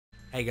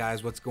Hey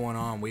guys, what's going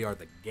on? We are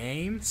the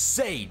Game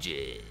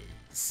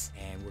Sages.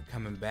 and we're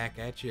coming back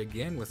at you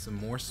again with some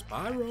more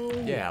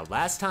Spyro. Yeah,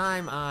 last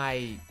time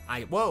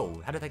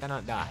whoa, how did that guy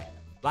not die?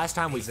 Last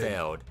time we He's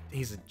failed.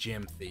 He's a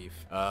gem thief.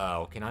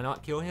 Oh, can I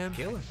not kill him?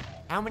 Kill him.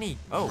 How many?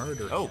 Oh,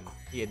 Murder oh, him.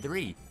 he had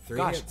three. Three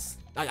Gosh, hits.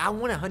 like, I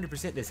want to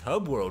 100% this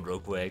hub world real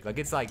quick. Like,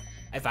 it's like,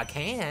 if I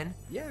can.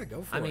 Yeah,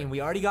 go for I it. mean,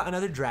 we already got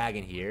another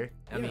dragon here.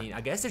 I Yeah. mean,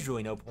 I guess there's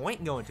really no point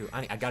in going to.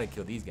 I gotta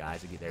kill these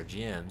guys to get their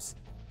gems.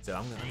 So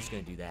I'm just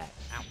gonna do that.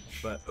 Ouch.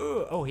 But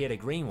oh, he had a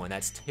green one.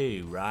 That's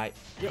two, right?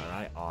 Yep. All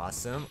right,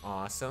 awesome,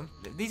 awesome.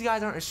 These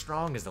guys aren't as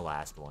strong as the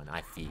last one,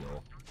 I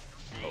feel.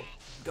 Oh,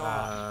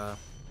 God.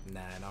 Nah,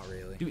 not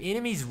really. Do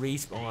enemies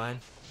respawn?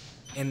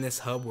 In this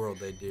hub world,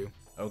 they do.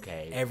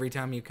 Okay. Every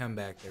time you come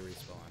back, they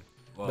respawn.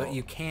 Whoa. But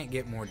you can't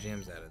get more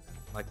gems out of them.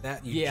 Like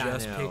that you Yeah, I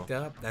just know. picked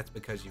up, that's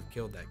because you've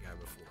killed that guy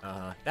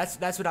before.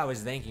 That's what I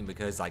was thinking,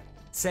 because like,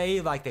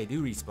 say like they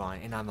do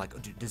respawn, and I'm like, oh,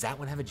 does that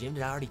one have a gem?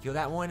 Did I already kill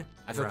that one?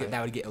 I feel like Right.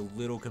 that would get a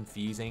little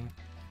confusing.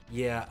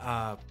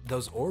 Yeah,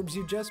 those orbs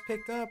you just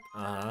picked up,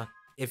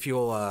 if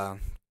you'll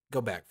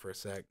go back for a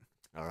sec.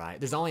 All right.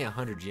 There's only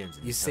 100 gems.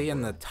 In You this see hub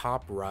in the world.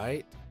 top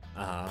right,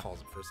 Uh-huh.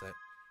 pause it for a sec.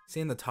 See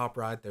in the top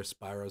right, there's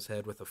Spyro's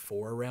head with a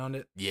 4 around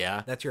it.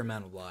 Yeah. That's your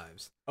amount of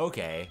lives.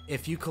 Okay.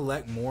 If you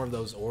collect more of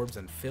those orbs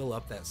and fill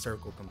up that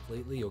circle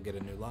completely, you'll get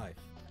a new life.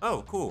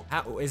 Oh, cool.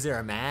 How is there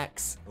a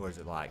max, or is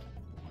it like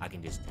I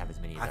can just have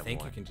as many as I think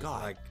you want? can just,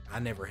 God, like, I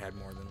never had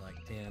more than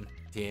like 10.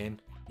 10.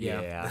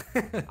 Yeah.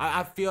 Yeah.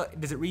 I feel.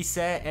 Does it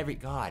reset every?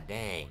 God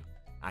dang.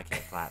 I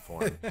can't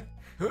platform.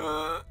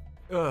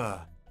 Ugh.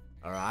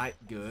 All right.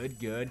 Good.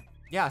 Good.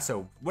 Yeah.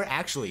 So we're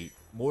actually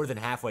more than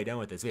halfway done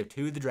with this. We have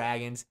 2 of the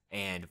dragons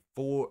and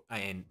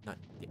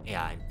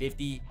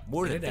 50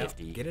 more Get than it out.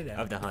 50 Get it out.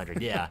 of the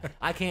 100. Yeah.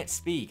 I can't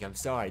speak. I'm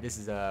sorry. This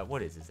is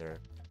what is this? Our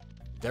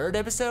third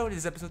episode?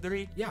 Is this episode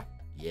 3? Yeah.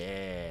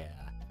 Yeah.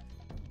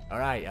 All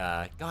right.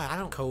 God, I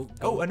don't. Cold.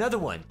 Oh, another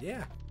one.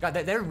 Yeah. God,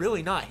 they're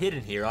really not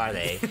hidden here, are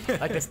they?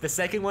 Like the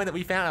second one that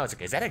we found, I was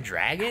like, is that a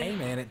dragon? Hey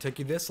man, it took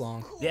you this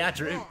long. Yeah,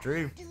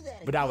 true.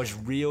 But I was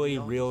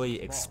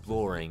really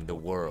exploring the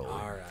world.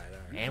 All right.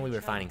 And we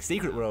were finding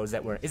secret worlds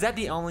that were. Is that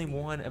the only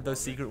one of those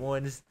secret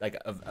ones? Like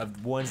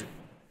of ones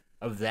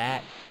of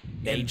that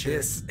In nature?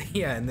 this,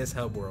 yeah, in this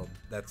hub world,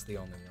 that's the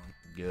only one.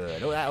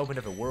 Good. Oh, that opened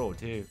up a world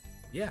too.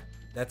 Yeah,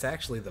 that's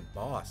actually the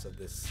boss of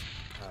this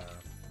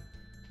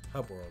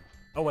hub world.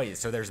 Oh wait,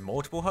 so there's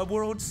multiple hub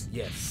worlds?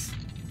 Yes.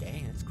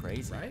 Dang, that's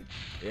crazy. Right?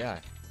 Yeah.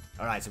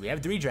 All right, so we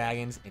have 3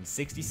 dragons and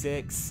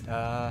 66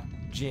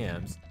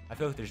 gems. I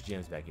feel like there's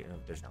gems back here. No,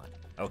 there's not.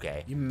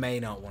 Okay. You may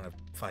not want to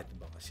fight the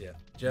boss yet.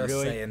 Just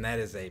Really? saying, that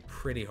is a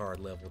pretty hard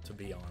level, to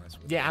be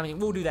honest with Yeah, I mean,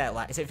 we'll do that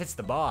last. If it's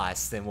the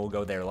boss, then we'll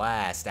go there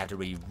last after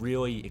we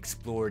really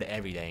explored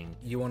everything.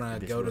 you. You want to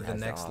this go to world the has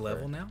to next offer.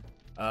 level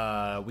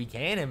now? We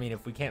can. I mean,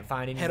 if we can't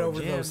find any Head more over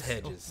those gems.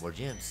 hedges. Oh, more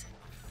gems.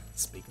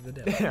 Speak of the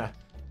devil.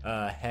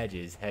 Yeah.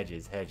 Hedges. Oh,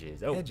 Hedges.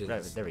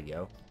 right, there we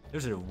go.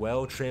 Those are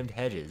well-trimmed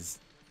hedges.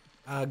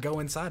 Go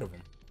inside of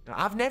them. Now,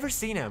 I've never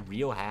seen a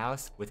real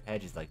house with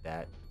hedges like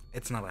that.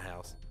 It's not a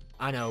house.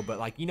 I know, but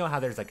like, you know how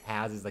there's like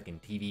houses like in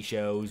TV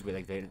shows where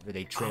like where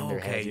they trim their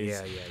Okay,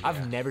 hedges? yeah.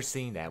 I've never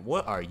seen that.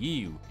 What are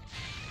you?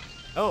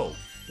 Oh,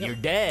 Yep. you're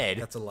dead.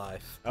 That's a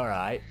life. All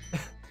right.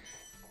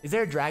 Is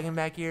there a dragon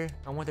back here?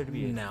 I want there to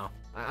be. No.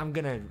 I'm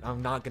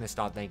not gonna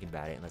stop thinking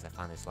about it unless I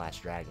find this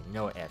last dragon. You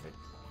know what? F it.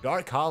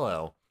 Dark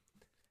Hollow.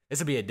 This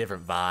will be a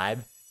different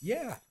vibe.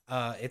 Yeah.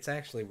 It's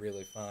actually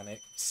really fun. It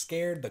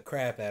scared the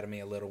crap out of me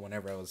a little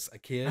whenever I was a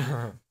kid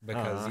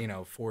because, you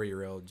know,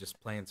 4-year-old just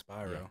playing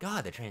Spyro.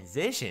 God, the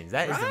transitions.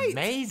 That is Right?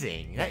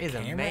 amazing. That is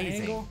camera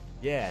amazing. angle?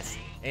 Yes.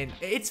 And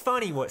it's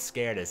funny what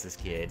scared us as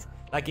kids.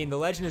 Like in The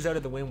Legend of Zelda: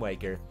 The Wind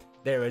Waker,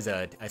 there was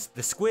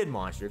the squid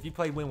monster. If you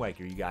played Wind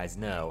Waker, you guys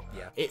know.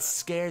 Yeah. It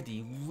scared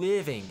the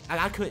living.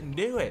 I couldn't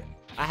do it.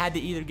 I had to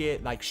either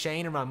get like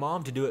Shane or my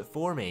mom to do it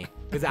for me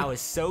because I was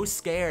so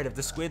scared of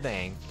the squid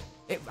thing.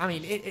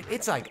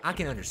 It's like, I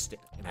can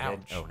understand. Am I dead?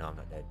 Ouch. Oh, no, I'm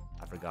not dead.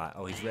 I forgot.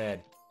 Oh, he's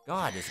red.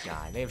 God, this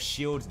guy. They have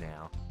shields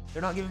now.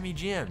 They're not giving me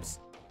gems.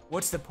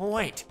 What's the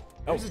point?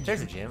 Oh,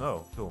 there's a gem.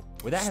 Oh, cool.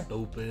 Would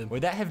Stupid.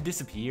 that have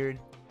disappeared?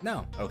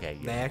 No. Okay,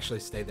 good. They actually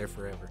stay there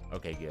forever.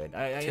 Okay, good.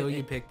 Till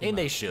you pick them and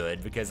they up.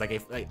 should, because like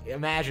if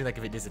imagine like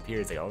if it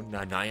disappeared, it's like, oh,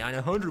 99,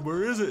 100,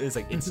 where is it? It's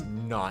like it's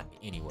not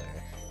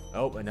anywhere.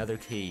 Oh, another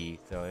key.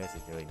 So I guess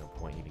there's really no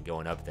point even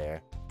going up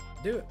there.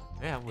 Do it.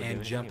 Yeah, we'll do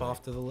And it jump anyway.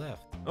 off to the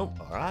left. Oh,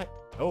 all right.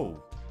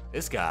 Oh,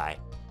 this guy.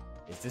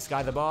 Is this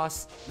guy the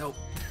boss? Nope.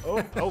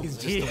 Oh, He's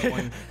just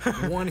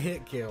a one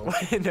hit kill.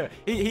 No,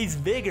 he's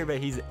bigger, but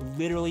he's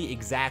literally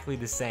exactly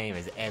the same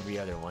as every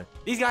other one.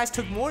 These guys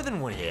took more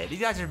than 1 hit. These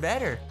guys are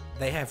better.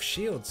 They have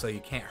shields, so you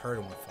can't hurt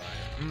them with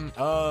fire.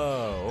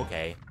 Oh,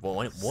 okay. Well,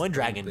 one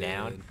dragon Stupid.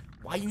 down.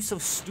 Why are you so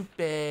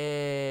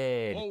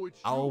stupid,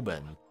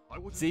 Alban?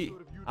 See,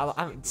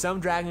 some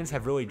dragons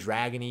have really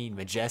dragony,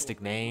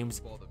 majestic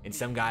names, and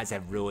some guys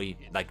have really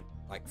like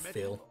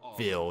Phil.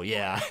 Phil.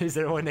 Yeah, is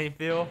there one named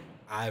Phil?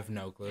 I have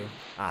no clue.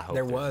 I hope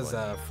There there's was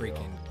one a named Phil.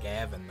 freaking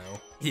Gavin though.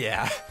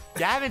 Yeah,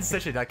 Gavin's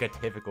such a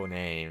typical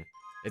name.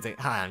 It's like,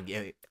 hi, I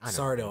know.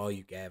 Sorry to all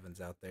you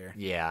Gavins out there.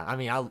 Yeah, I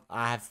mean,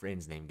 I have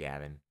friends named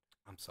Gavin.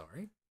 I'm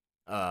sorry.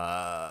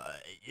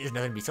 There's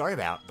nothing to be sorry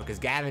about because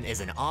Gavin is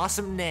an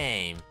awesome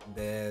name.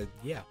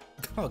 Yeah.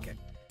 Okay.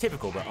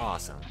 Typical, but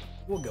awesome.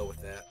 We'll go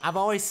with that. I've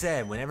always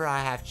said whenever I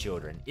have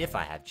children, if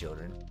I have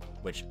children,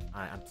 which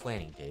I'm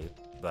planning to,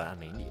 but I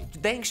mean,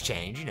 things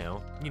change, you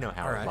know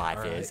how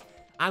life is.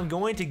 I'm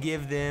going to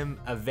give them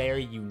a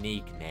very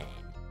unique name.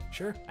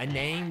 Sure. A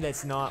name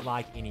that's not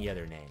like any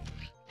other name.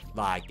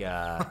 Like,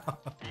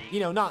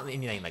 not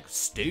anything like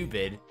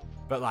stupid,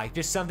 but like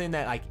just something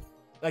that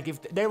like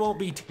if there won't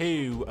be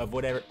two of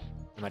whatever.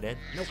 Am I dead?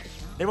 Nope.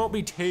 There won't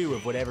be two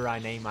of whatever I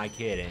name my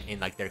kid in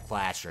like their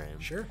classroom.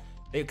 Sure.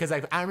 Because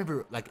like I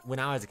remember like when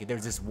I was a kid, there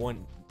was this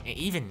one.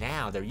 Even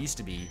now, there used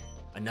to be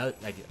another.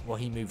 Like, well,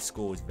 he moved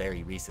schools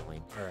very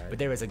recently. All right. But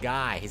there was a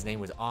guy. His name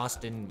was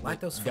Austin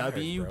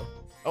W. Bro.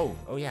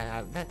 Oh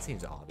yeah, that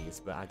seems obvious,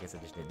 but I guess I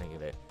just didn't think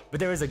of it. But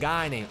there was a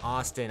guy named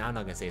Austin. I'm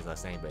not gonna say his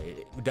last name,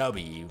 but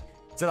W.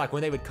 So like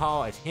when they would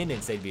call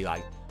attendance, they'd be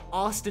like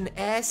Austin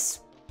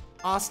S,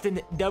 Austin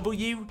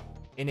W.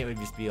 And it would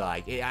just be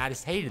like, I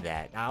just hated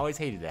that. I always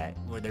hated that.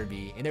 Where there'd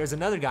be, and there was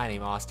another guy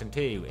named Austin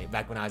too,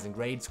 back when I was in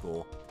grade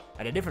school,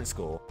 at a different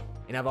school.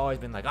 And I've always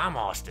been like, I'm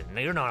Austin. No,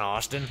 you're not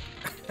Austin.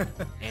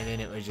 And then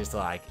it was just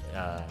like,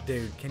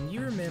 dude, can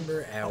you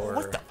remember our?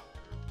 What the?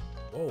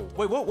 Whoa.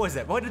 Wait, what was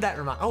that? What did that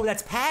remind? Oh,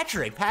 that's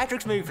Patrick.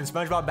 Patrick's movie from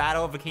SpongeBob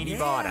Battle of Bikini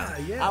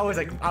Bottom. Yeah. I was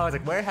like,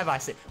 where have I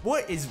seen?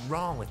 What is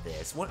wrong with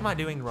this? What am I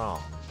doing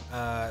wrong?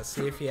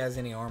 See if he has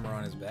any armor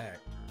on his back.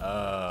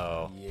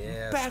 Oh.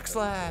 Yeah.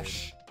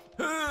 Backslash.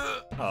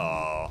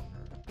 Oh.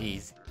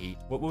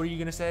 What were you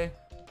gonna say?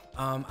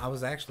 I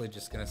was actually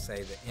just gonna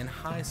say that in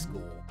high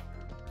school,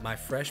 my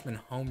freshman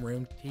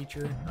homeroom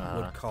teacher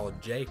would call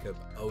Jacob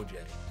OJ.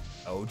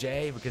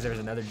 OJ? Because there was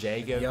another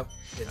Jacob? Yep.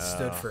 It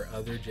stood for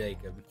other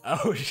Jacob.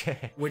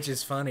 OJ. Which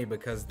is funny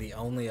because the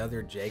only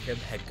other Jacob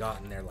had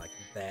gotten there like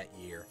that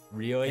year.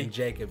 Really? And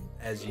Jacob,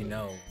 as you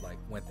know, like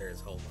went there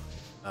his whole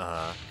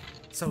life.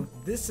 So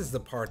this is the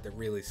part that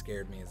really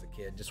scared me as a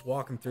kid. Just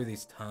walking through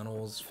these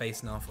tunnels,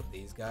 facing off with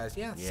these guys.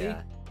 Yeah. See?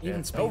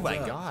 Even speeds Oh my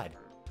up. God.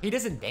 He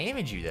doesn't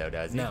damage you though,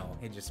 does he? No,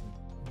 he just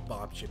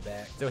bops you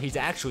back. So he's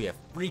actually a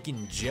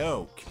freaking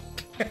joke.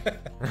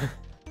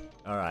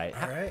 All right.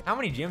 How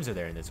many gyms are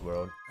there in this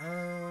world?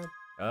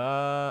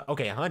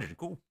 Okay, 100.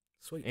 Cool.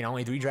 Sweet. And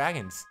only 3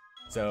 dragons.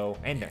 So,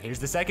 and here's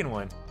the second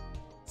one.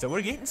 So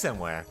we're getting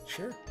somewhere.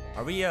 Sure.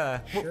 Are we,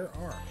 Sure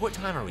are. What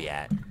time are we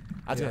at?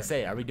 I was gonna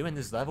say, are we doing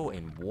this level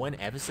in 1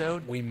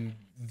 episode? We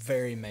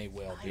very may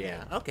well do.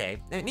 Yeah,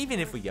 okay. And even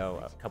if we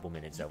go a couple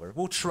minutes over,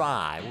 we'll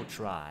try.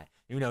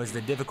 Who knows,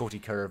 the difficulty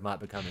curve might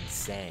become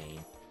insane.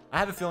 I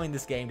have a feeling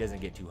this game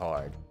doesn't get too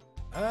hard.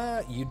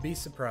 You'd be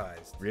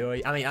surprised.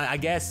 Really? I mean, I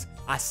guess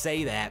I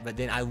say that, but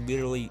then I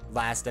literally,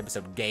 last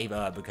episode, gave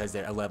up because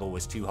a level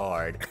was too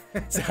hard.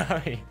 So,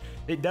 I mean,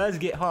 it does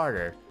get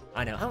harder.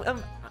 I know.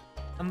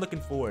 I'm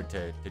looking forward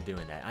to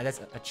doing that.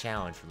 That's a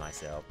challenge for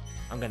myself.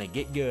 I'm gonna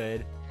get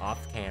good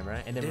off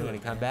camera, and then we're gonna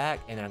come back,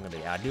 and then I'm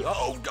gonna be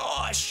oh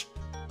gosh!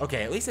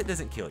 Okay, at least it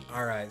doesn't kill you.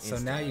 All right, so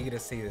now you get to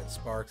see that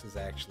Sparks is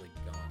actually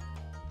gone.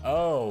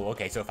 Oh,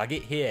 okay, so if I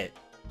get hit,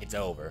 it's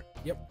over.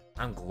 Yep.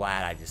 I'm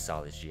glad I just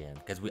saw this gym,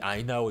 because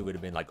I know we would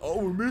have been like, oh,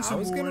 we're missing one. I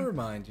was gonna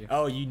remind you.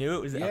 Oh, you knew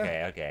it was?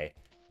 Yeah. Okay.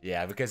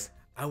 Yeah, because...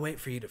 I wait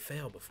for you to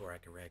fail before I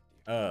correct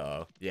you.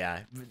 Oh, yeah.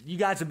 You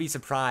guys would be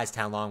surprised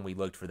how long we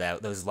looked for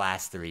those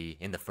last 3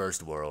 in the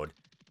first world.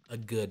 A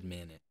good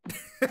minute.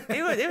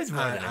 It was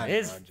more than a minute. It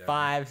was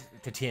 5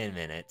 to 10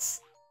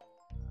 minutes.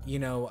 You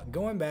know,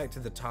 going back to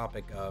the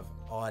topic of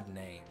odd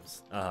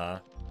names.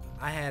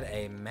 I had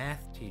a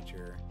math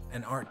teacher,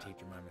 an art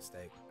teacher, my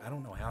mistake. I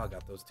don't know how I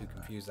got those two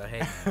confused. I hate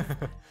math.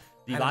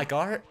 Do you like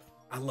art?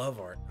 I love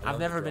art. I've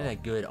never been a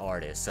good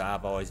artist, so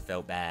I've always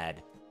felt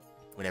bad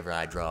whenever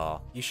I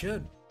draw. You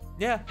should.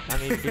 Yeah, I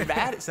mean, if you're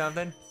bad at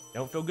something,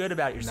 don't feel good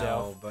about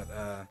yourself. No,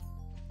 but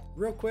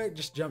real quick,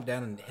 just jump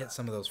down and hit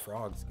some of those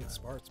frogs. Get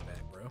Sparks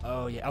back, bro.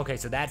 Oh, yeah. Okay,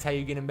 so that's how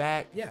you get him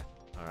back? Yeah.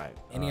 All right.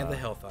 Any of the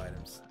health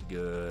items.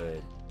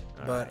 Good.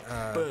 All but,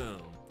 right.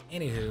 Boom.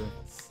 Anywho,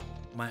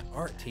 my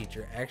art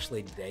teacher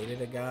actually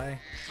dated a guy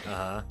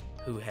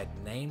who had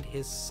named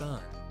his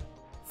son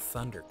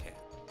Thundercat.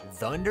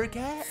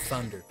 Thundercat?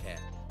 Thundercat.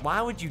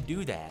 Why would you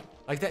do that?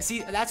 Like that?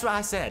 See, that's what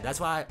I said. That's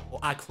why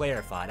I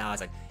clarified. I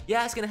was like,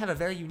 yeah, it's gonna have a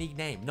very unique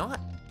name. Not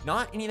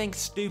anything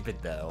stupid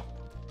though.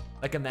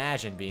 Like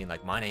imagine being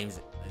like, my name's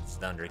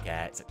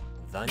Thundercat. It's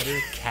like,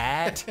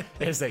 Thundercat?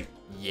 It's like,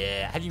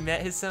 yeah. Have you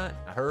met his son?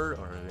 Her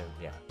or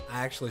yeah?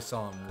 I actually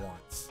saw him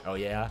once. Oh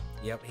yeah.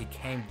 Yep. He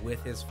came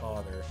with his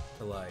father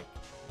to like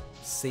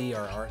see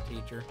our art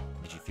teacher.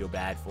 Did you feel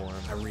bad for him?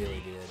 I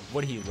really did.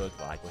 What did he look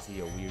like? Was he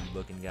a weird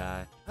looking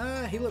guy?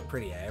 He looked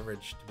pretty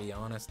average, to be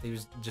honest. He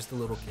was just a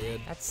little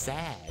kid. That's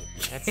sad.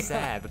 That's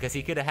sad because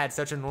he could have had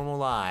such a normal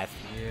life.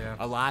 Yeah.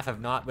 A life of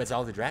not, that's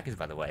all the dragons,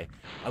 by the way.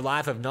 A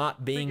life of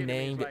not being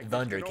named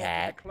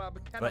Thundercat,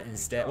 but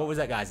instead, what was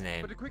that guy's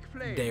name?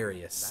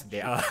 Darius.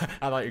 I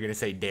thought you were gonna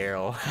say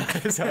Daryl.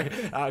 Sorry,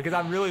 because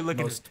I'm really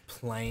looking. Most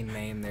plain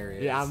name there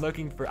is. Yeah, I'm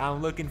looking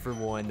for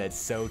one that's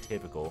so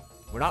typical.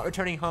 We're not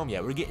returning home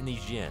yet. We're getting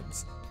these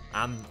gems.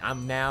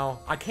 I'm now.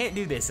 I can't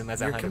do this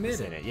unless I'm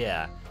 100% it.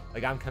 Yeah,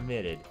 like I'm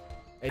committed.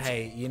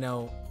 Hey, you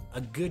know,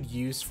 a good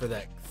use for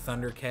that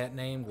Thundercat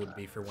name would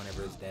be for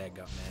whenever his dad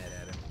got mad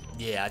at him.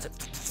 Yeah, it's a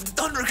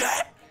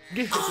Thundercat.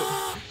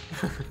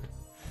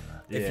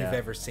 If you've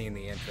ever seen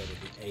the intro to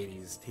the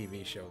 80s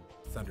TV show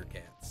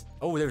Thundercats.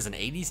 Oh, there was an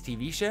 80s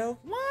TV show?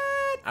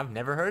 What? I've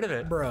never heard of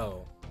it.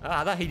 Bro. Oh,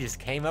 I thought he just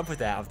came up with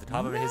that off the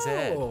top of his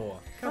head.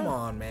 Come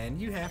on, man.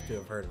 You have to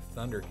have heard of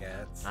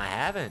Thundercats. I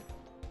haven't.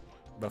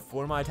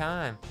 Before my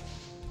time.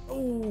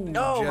 Oh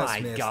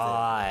my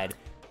God.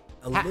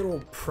 A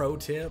little pro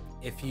tip,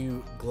 if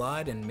you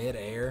glide in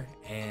midair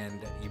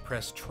and you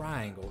press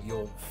triangle,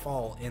 you'll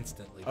fall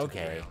instantly to the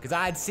ground. Because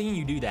I had seen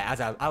you do that.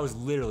 As I was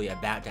literally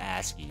about to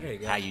ask you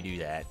how you do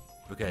that,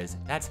 because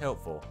that's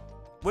helpful.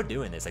 We're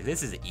doing this. Like,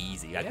 this is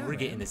easy. Like, we're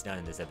getting this done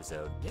in this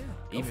episode. Yeah,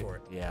 go for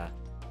it. Yeah.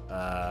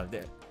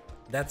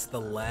 That's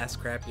the last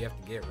crap you have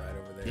to get right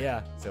over there.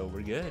 Yeah, so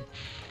we're good.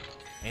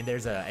 And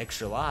there's an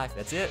extra life.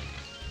 That's it.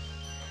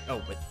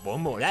 Oh, but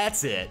one more.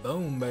 That's it.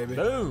 Boom, baby.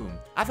 Boom.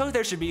 I feel like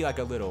there should be like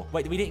a little...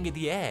 Wait, we didn't get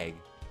the egg.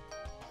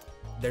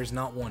 There's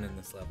not one in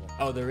this level.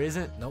 Oh, there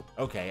isn't? Nope.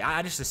 Okay,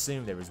 I just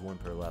assumed there was one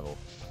per level.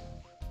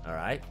 All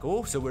right,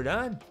 cool. So we're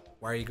done.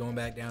 Why are you going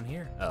back down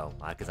here? Oh,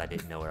 because I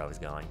didn't know where I was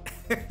going.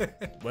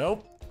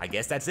 Well, I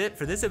guess that's it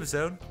for this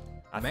episode.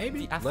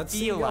 Maybe. I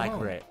feel like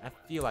we're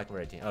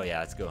at team. Oh yeah,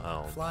 let's go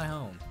home. Fly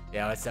home.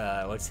 Yeah,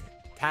 let's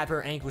tap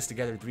our ankles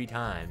together 3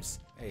 times.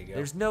 There you go.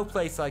 There's no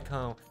place like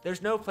home.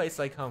 There's no place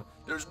like home.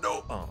 There's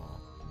no. Oh.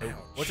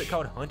 What's it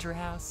called? Hunter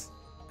House?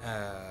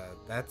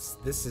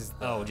 This is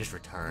the... Oh, just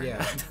return.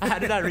 Yeah. How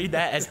did I read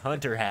that as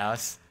Hunter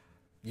House?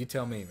 You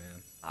tell me,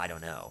 man. I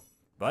don't know.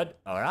 But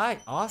all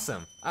right,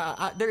 awesome.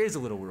 There is a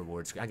little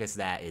rewards. I guess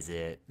that is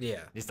it.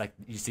 Yeah. Just like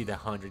you see the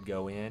 100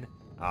 go in.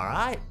 All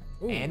right.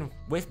 Ooh. And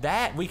with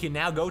that, we can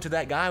now go to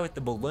that guy with the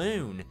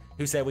balloon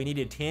who said we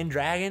needed 10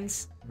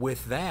 dragons.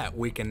 With that,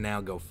 we can now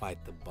go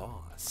fight the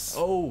boss.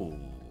 Oh,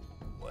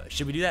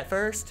 should we do that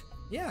first?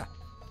 Yeah.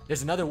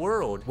 There's another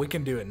world. We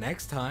can do it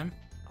next time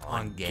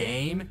on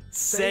Game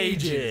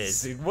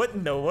Sages. What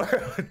in the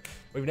world?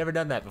 We've never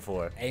done that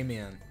before.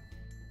 Amen.